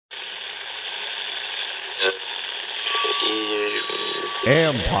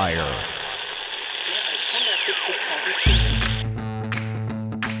Empire.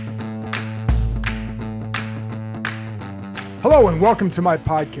 Hello and welcome to my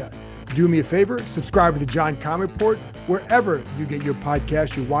podcast. Do me a favor, subscribe to the John Keim Report wherever you get your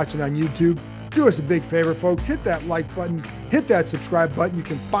podcast. You're watching on YouTube. Do us a big favor, folks. Hit that like button. Hit that subscribe button. You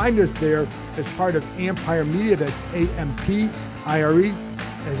can find us there as part of Empire Media. That's AMPIRE.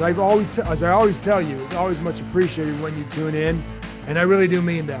 As I always tell you, it's always much appreciated when you tune in. And I really do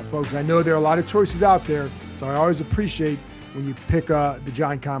mean that, folks. I know there are a lot of choices out there, so I always appreciate when you pick the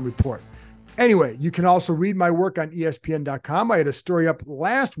John Keim Report. Anyway, you can also read my work on ESPN.com. I had a story up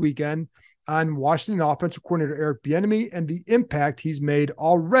last weekend on Washington offensive coordinator Eric Bieniemy and the impact he's made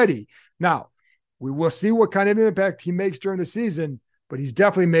already. Now, we will see what kind of impact he makes during the season, but he's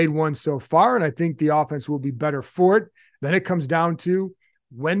definitely made one so far, and I think the offense will be better for it. Then it comes down to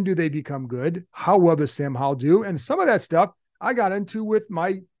when do they become good? How well does Sam Howell do? And some of that stuff I got into with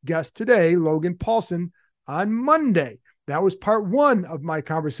my guest today, Logan Paulsen, on Monday. That was part one of my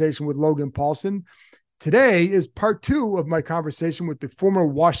conversation with Logan Paulsen. Today is part two of my conversation with the former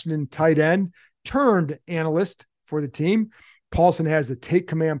Washington tight end turned analyst for the team. Paulsen has the Take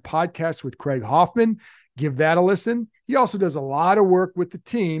Command podcast with Craig Hoffman. Give that a listen. He also does a lot of work with the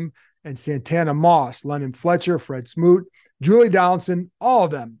team and Santana Moss, London Fletcher, Fred Smoot, Julie Donaldson, all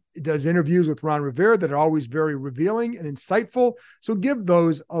of them. He does interviews with Ron Rivera that are always very revealing and insightful. So give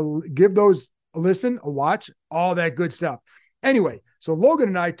those a listen, a watch, all that good stuff. Anyway, so Logan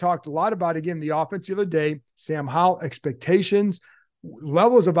and I talked a lot about, again, the offense the other day, Sam Howell, expectations,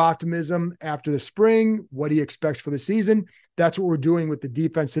 levels of optimism after the spring, what he expects for the season. That's what we're doing with the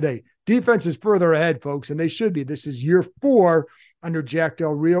defense today. Defense is further ahead, folks, and they should be. This is year 4 under Jack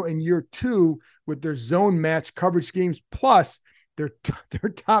Del Rio and year 2 with their zone match coverage schemes, plus their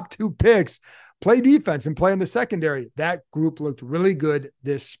top 2 picks play defense and play in the secondary. That group looked really good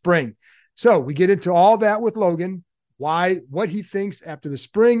this spring. So we get into all that with Logan, what he thinks after the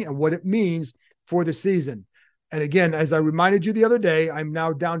spring and what it means for the season. And again, as I reminded you the other day, I'm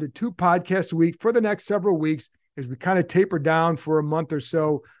now down to 2 podcasts a week for the next several weeks as we kind of taper down for a month or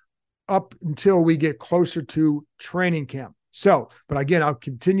so up until we get closer to training camp. So, but again, I'll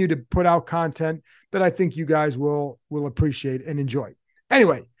continue to put out content that I think you guys will appreciate and enjoy.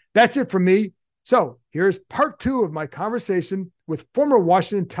 Anyway, that's it from me. So here's part 2 of my conversation with former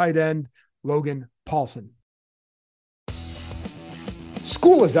Washington tight end Logan Paulsen.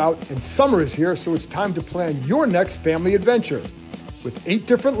 School is out and summer is here, so it's time to plan your next family adventure. With 8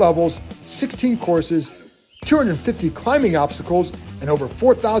 different levels, 16 courses, 250 climbing obstacles, and over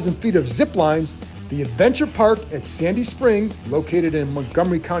 4,000 feet of zip lines, the Adventure Park at Sandy Spring, located in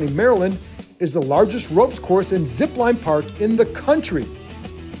Montgomery County, Maryland, is the largest ropes course and zip line park in the country.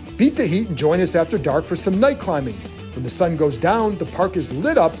 Beat the heat and join us after dark for some night climbing. When the sun goes down, the park is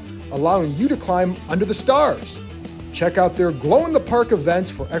lit up, allowing you to climb under the stars. Check out their glow-in-the-park events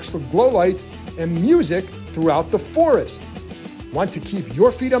for extra glow lights and music throughout the forest. Want to keep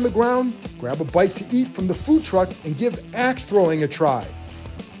your feet on the ground? Grab a bite to eat from the food truck and give axe throwing a try.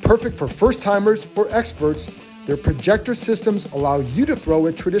 Perfect for first-timers or experts, their projector systems allow you to throw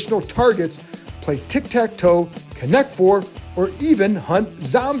at traditional targets, play tic-tac-toe, Connect Four, or even hunt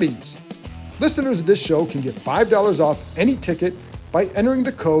zombies. Listeners of this show can get $5 off any ticket by entering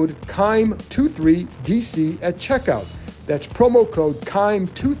the code KEIM23DC at checkout. That's promo code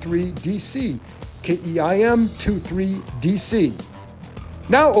KEIM23DC, KEIM23DC.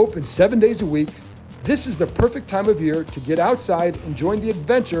 Now open 7 days a week, this is the perfect time of year to get outside and join the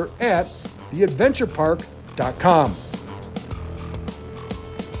adventure at theadventurepark.com.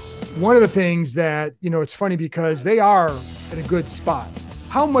 One of the things that, it's funny because they are at a good spot.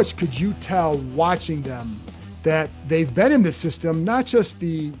 How much could you tell watching them that they've been in the system, not just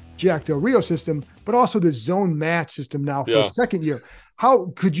the Jack Del Rio system, but also the zone match system now for a second year?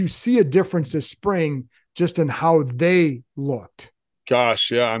 How could you see a difference this spring just in how they looked? Gosh,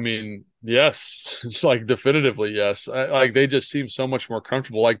 yeah. I mean, yes, like definitively, yes. They just seem so much more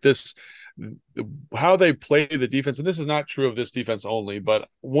comfortable. Like this, how they play the defense, and this is not true of this defense only, but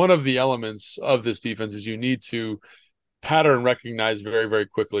one of the elements of this defense is you need to pattern recognize very, very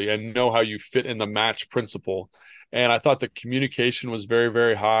quickly and know how you fit in the match principle. And I thought the communication was very,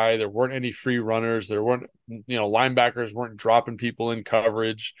 very high. There weren't any free runners. There weren't, linebackers weren't dropping people in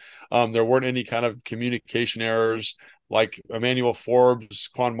coverage. There weren't any kind of communication errors. Like Emmanuel Forbes,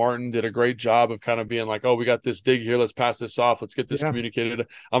 Quan Martin did a great job of kind of being like, oh, we got this dig here. Let's pass this off. Let's get this communicated.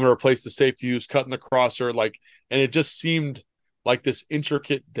 I'm going to replace the safety who's cutting the crosser. And it just seemed like this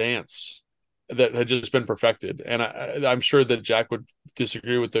intricate dance that had just been perfected. And I'm sure that Jack would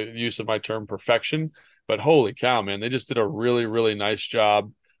disagree with the use of my term perfection, but holy cow, man, they just did a really, really nice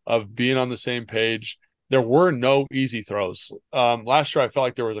job of being on the same page. There were no easy throws. Last year, I felt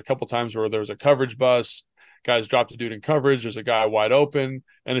like there was a couple times where there was a coverage bust. Guys dropped a dude in coverage. There's a guy wide open,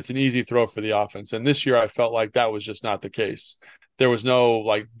 and it's an easy throw for the offense. And this year, I felt like that was just not the case. There was no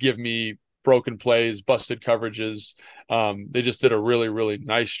like, give me broken plays, busted coverages. They just did a really, really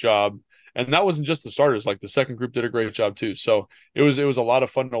nice job. And that wasn't just the starters. Like the second group did a great job too. So it was a lot of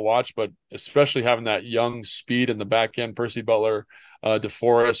fun to watch, but especially having that young speed in the back end, Percy Butler,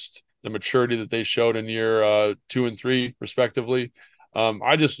 DeForest, the maturity that they showed in year 2 and 3 respectively.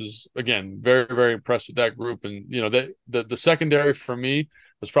 I just was, again, very, very impressed with that group. And, you know, the secondary for me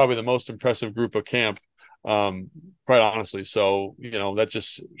was probably the most impressive group of camp, quite honestly. So, you know, that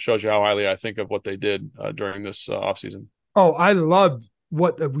just shows you how highly I think of what they did during this offseason. Oh, I loved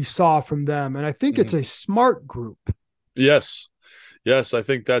what we saw from them. And I think it's a smart group. Yes. I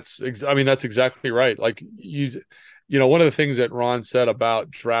think that's exactly right. Like you know, one of the things that Ron said about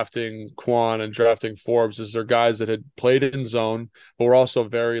drafting Quan and drafting Forbes is they're guys that had played in zone, but were also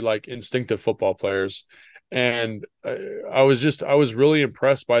very like instinctive football players. And I was really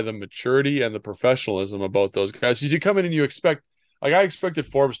impressed by the maturity and the professionalism of both those guys. As you come in and you expect, like I expected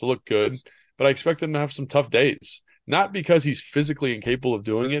Forbes to look good, but I expected him to have some tough days. Not because he's physically incapable of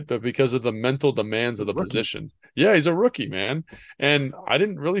doing it, but because of the mental demands of the position. Yeah, he's a rookie, man. And I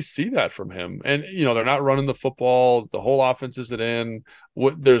didn't really see that from him. And, you know, they're not running the football. The whole offense isn't in.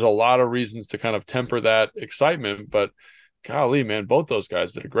 There's a lot of reasons to kind of temper that excitement. But golly, man, both those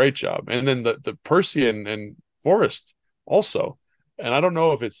guys did a great job. And then the Percy and Forrest also. And I don't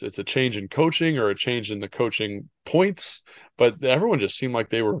know if it's a change in coaching or a change in the coaching points, but everyone just seemed like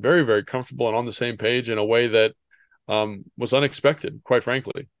they were very, very comfortable and on the same page in a way that was unexpected, quite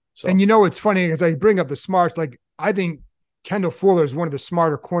frankly. So. And you know, it's funny because I bring up the smarts. Like, I think Kendall Fuller is one of the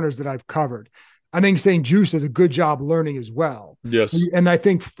smarter corners that I've covered. I think St. Juste does a good job learning as well. Yes. And I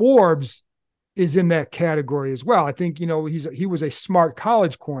think Forbes is in that category as well. I think, you know, he was a smart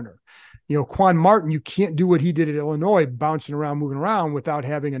college corner. You know, Quan Martin, you can't do what he did at Illinois, bouncing around, moving around without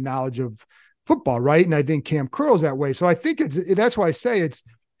having a knowledge of football, right? And I think Cam Curl's that way. So I think that's why I say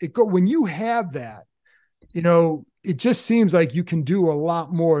when you have that, you know, it just seems like you can do a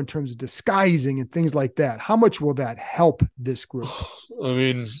lot more in terms of disguising and things like that. How much will that help this group? I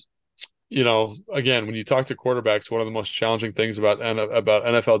mean, you know, again, when you talk to quarterbacks, one of the most challenging things about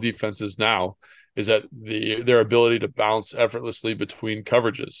NFL defenses now is that their ability to bounce effortlessly between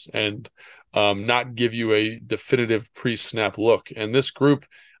coverages and not give you a definitive pre-snap look. And this group,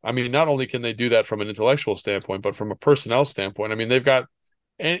 I mean, not only can they do that from an intellectual standpoint, but from a personnel standpoint, I mean, they've got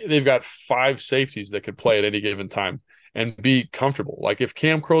 5 safeties that could play at any given time and be comfortable. Like if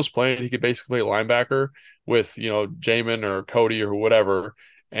Cam Crow's playing, he could basically play linebacker with, you know, Jamin or Cody or whatever.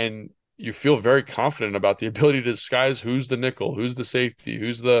 And you feel very confident about the ability to disguise who's the nickel, who's the safety,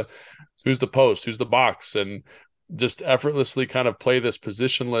 who's the post, who's the box, and just effortlessly kind of play this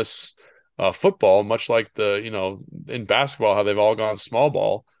positionless football, much like in basketball, how they've all gone small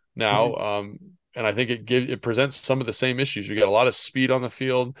ball now. Mm-hmm. And I think it presents some of the same issues. You get a lot of speed on the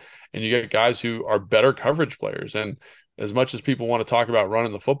field, and you get guys who are better coverage players. And as much as people want to talk about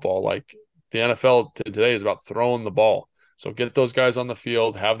running the football, like the NFL today is about throwing the ball. So get those guys on the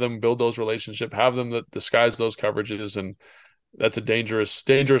field, have them build those relationships, have them disguise those coverages, and that's a dangerous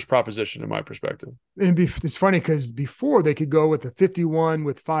proposition in my perspective. And it's funny because before they could go with a 51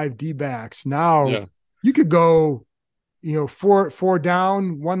 with 5 D-backs. Now you could go, you know, four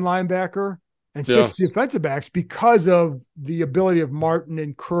down, 1 linebacker, and 6 defensive backs because of the ability of Martin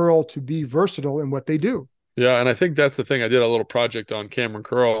and Curl to be versatile in what they do. Yeah, and I think that's the thing. I did a little project on Cameron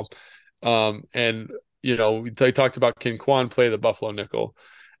Curl, and you know, they talked about can Quan play the Buffalo nickel.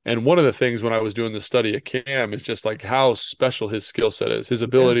 And one of the things when I was doing the study at Cam is just like how special his skill set is, his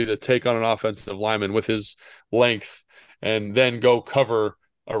ability to take on an offensive lineman with his length and then go cover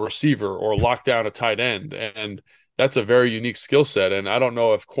a receiver or lock down a tight end. And that's a very unique skill set. And I don't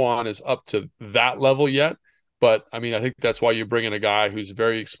know if Quan is up to that level yet, but I mean, I think that's why you bring in a guy who's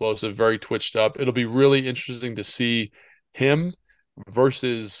very explosive, very twitched up. It'll be really interesting to see him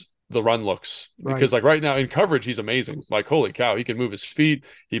versus the run looks, because like right now in coverage, he's amazing. Like, holy cow, he can move his feet.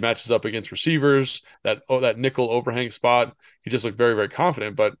 He matches up against receivers, that nickel overhang spot. He just looked very, very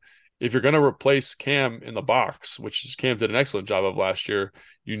confident. But if you're going to replace Cam in the box, which Cam did an excellent job of last year,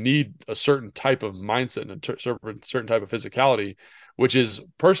 you need a certain type of mindset and a certain type of physicality, which is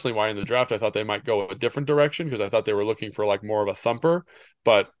personally why in the draft, I thought they might go a different direction, because I thought they were looking for like more of a thumper.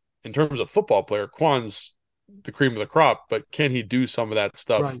 But in terms of football player, Quan's the cream of the crop, but can he do some of that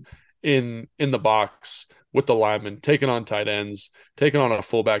stuff in the box with the linemen, taking on tight ends, taking on a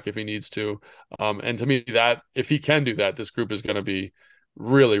fullback if he needs to. And to me, that if he can do that, this group is going to be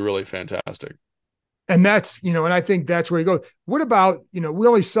really, really fantastic. And that's, and I think that's where he goes. What about, we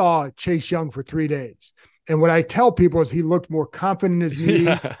only saw Chase Young for 3 days. And what I tell people is he looked more confident in his knee,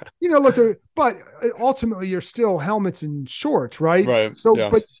 Yeah. but ultimately you're still helmets and shorts, right? Right. So, Yeah.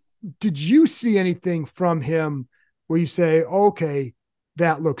 but did you see anything from him where you say, okay,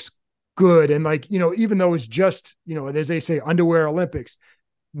 that looks good? And like, even though it's just, as they say, underwear Olympics,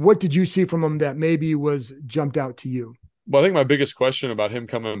 what did you see from him that maybe was jumped out to you? Well, I think my biggest question about him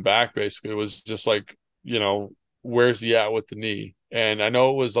coming back basically was just like, where's he at with the knee? And I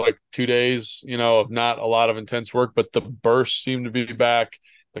know it was like 2 days, of not a lot of intense work, but the burst seemed to be back.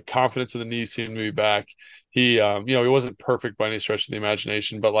 The confidence of the knee seemed to be back. He, he wasn't perfect by any stretch of the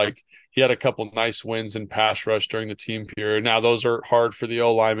imagination, but like he had a couple nice wins in pass rush during the team period. Now those are hard for the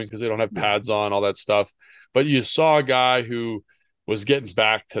O linemen because they don't have pads on, all that stuff. But you saw a guy who was getting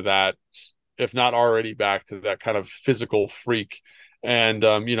back to that, if not already back to that kind of physical freak. And,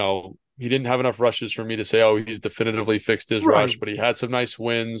 he didn't have enough rushes for me to say, oh, he's definitively fixed his rush, but he had some nice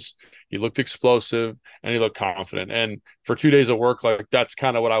wins. He looked explosive and he looked confident. And for 2 days of work, like that's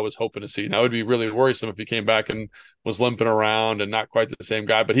kind of what I was hoping to see. Now it would be really worrisome if he came back and was limping around and not quite the same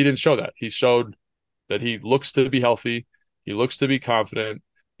guy, but he didn't show that. He showed that he looks to be healthy. He looks to be confident,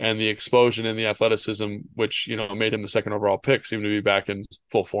 and the explosion and the athleticism, which, made him the second overall pick, seemed to be back in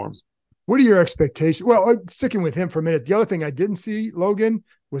full form. What are your expectations? Well, sticking with him for a minute, the other thing I didn't see, Logan,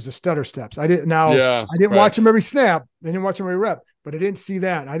 was the stutter steps. I didn't watch him every snap. I didn't watch him every rep, but I didn't see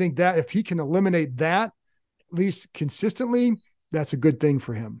that. I think that if he can eliminate that, at least consistently, that's a good thing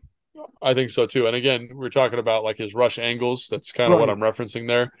for him. I think so too. And again, we're talking about like his rush angles. That's kind of what I'm referencing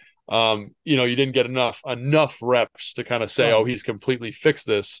there. You didn't get enough reps to kind of say, oh, he's completely fixed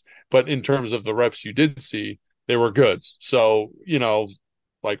this. But in terms of the reps you did see, they were good. So,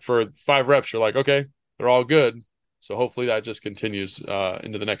 like for 5 reps, you're like, okay, they're all good. So hopefully that just continues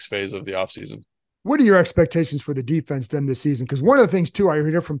into the next phase of the offseason. What are your expectations for the defense then this season? Because one of the things too, I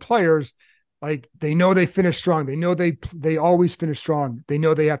hear from players, like they know they finish strong. They know they always finish strong. They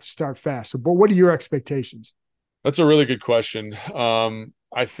know they have to start fast. So, but what are your expectations? That's a really good question.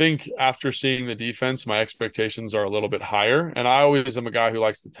 I think after seeing the defense, my expectations are a little bit higher. And I always am a guy who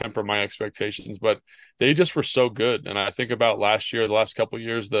likes to temper my expectations, but they just were so good. And I think about last year, the last couple of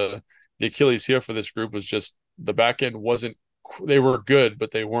years, the Achilles heel for this group was just the back end they were good,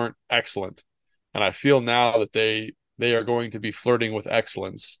 but they weren't excellent. And I feel now that they are going to be flirting with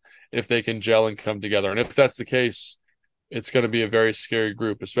excellence if they can gel and come together. And if that's the case, it's going to be a very scary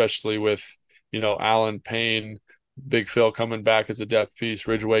group, especially with, Allen, Payne, Big Phil coming back as a depth piece,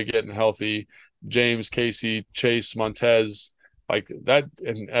 Ridgeway getting healthy, James, Casey, Chase, Montez, like that,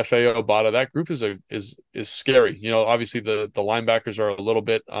 and FAO Bada. That group is scary. Obviously the linebackers are a little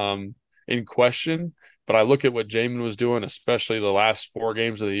bit in question, but I look at what Jamin was doing, especially the last 4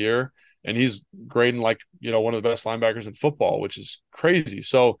 games of the year, and he's grading like one of the best linebackers in football, which is crazy.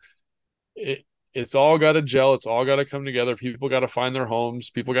 So it's all got to gel. It's all got to come together. People got to find their homes.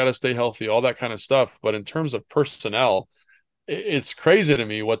 People got to stay healthy, all that kind of stuff. But in terms of personnel, it's crazy to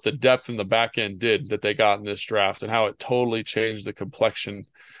me what the depth in the back end did that they got in this draft and how it totally changed the complexion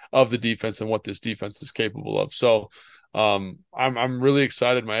of the defense and what this defense is capable of. So I'm really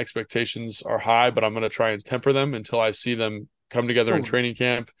excited. My expectations are high, but I'm going to try and temper them until I see them come together in training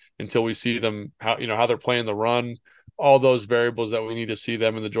camp, until we see them how they're playing the run, all those variables that we need to see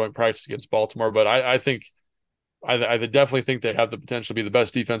them in the joint practice against Baltimore. But I think I definitely think they have the potential to be the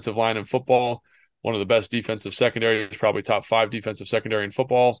best defensive line in football, one of the best defensive secondaries, probably top 5 defensive secondary in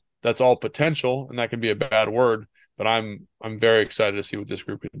football. That's all potential, and that can be a bad word, but I'm very excited to see what this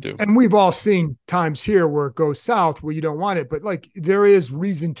group can do. And we've all seen times here where it goes south where you don't want it, but like there is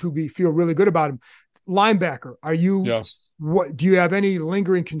reason to feel really good about him. Linebacker, are you? Yeah. What do you have any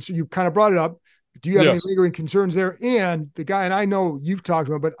lingering concern? You kind of brought it up. Do you have any lingering concerns there? And the guy, and I know you've talked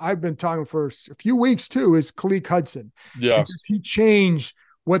about, but I've been talking for a few weeks too, is Khaleke Hudson. Yeah. And does he change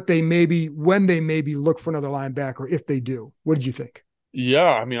when they maybe look for another linebacker if they do? What did you think?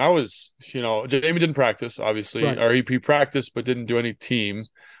 Yeah, I mean, I was, Jamie didn't practice, obviously, or he practiced but didn't do any team.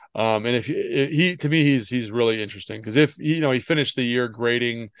 And if he to me, he's really interesting because if he finished the year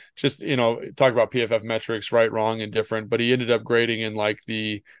grading, just talk about PFF metrics, right, wrong, and different, but he ended up grading in like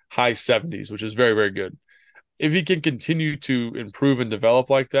the high 70s, which is very, very good. If he can continue to improve and develop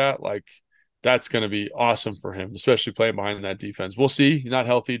like that, like that's going to be awesome for him, especially playing behind that defense. We'll see. He's not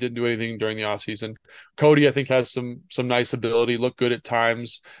healthy, didn't do anything during the offseason. Cody, I think, has some nice ability, looked good at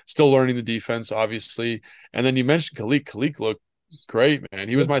times, still learning the defense, obviously. And then you mentioned Khaleke. Khaleke looked Great, man.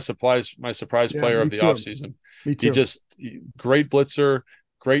 He was my surprise player of the too. offseason. Me too. Great blitzer,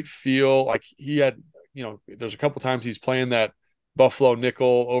 great feel. Like he had, there's a couple times he's playing that Buffalo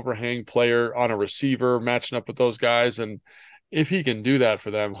nickel overhang player on a receiver, matching up with those guys. And if he can do that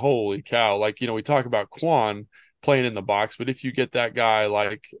for them, holy cow. Like, we talk about Quan playing in the box, but if you get that guy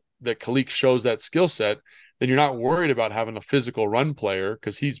like that, Khalil shows that skill set, then you're not worried about having a physical run player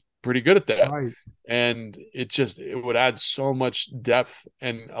because he's pretty good at that. Right. And it would add so much depth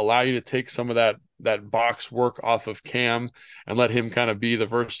and allow you to take some of that box work off of Cam and let him kind of be the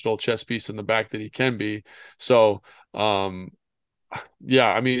versatile chess piece in the back that he can be. So, yeah,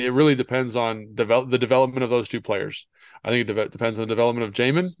 I mean, it really depends on the development of those two players. I think it depends on the development of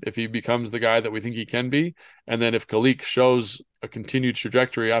Jamin, if he becomes the guy that we think he can be. And then if Khalil shows a continued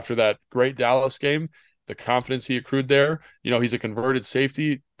trajectory after that great Dallas game, the confidence he accrued there, he's a converted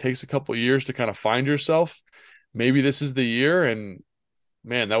safety. It takes a couple of years to kind of find yourself. Maybe this is the year, and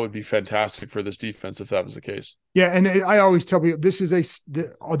man, that would be fantastic for this defense if that was the case. Yeah, and I always tell people this is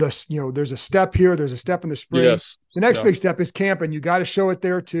there's a step here, there's a step in the spring. Yes. The next big step is camp, and you got to show it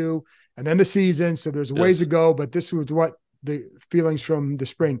there too, and then the season. So there's ways to go, but this was what the feelings from the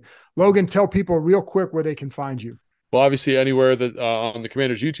spring. Logan, tell people real quick where they can find you. Well, obviously, anywhere that on the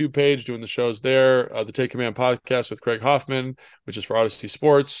Commanders YouTube page, doing the shows there, the Take Command podcast with Craig Hoffman, which is for Odyssey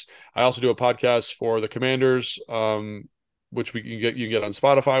Sports. I also do a podcast for the Commanders, which you can get on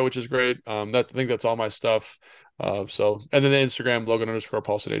Spotify, which is great. I think that's all my stuff. And then the Instagram,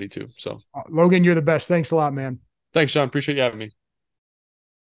 Logan_Paulson82. So, Logan, you're the best. Thanks a lot, man. Thanks, John. Appreciate you having me.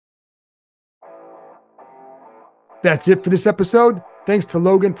 That's it for this episode. Thanks to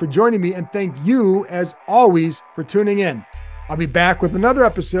Logan for joining me, and thank you, as always, for tuning in. I'll be back with another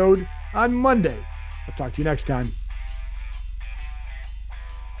episode on Monday. I'll talk to you next time.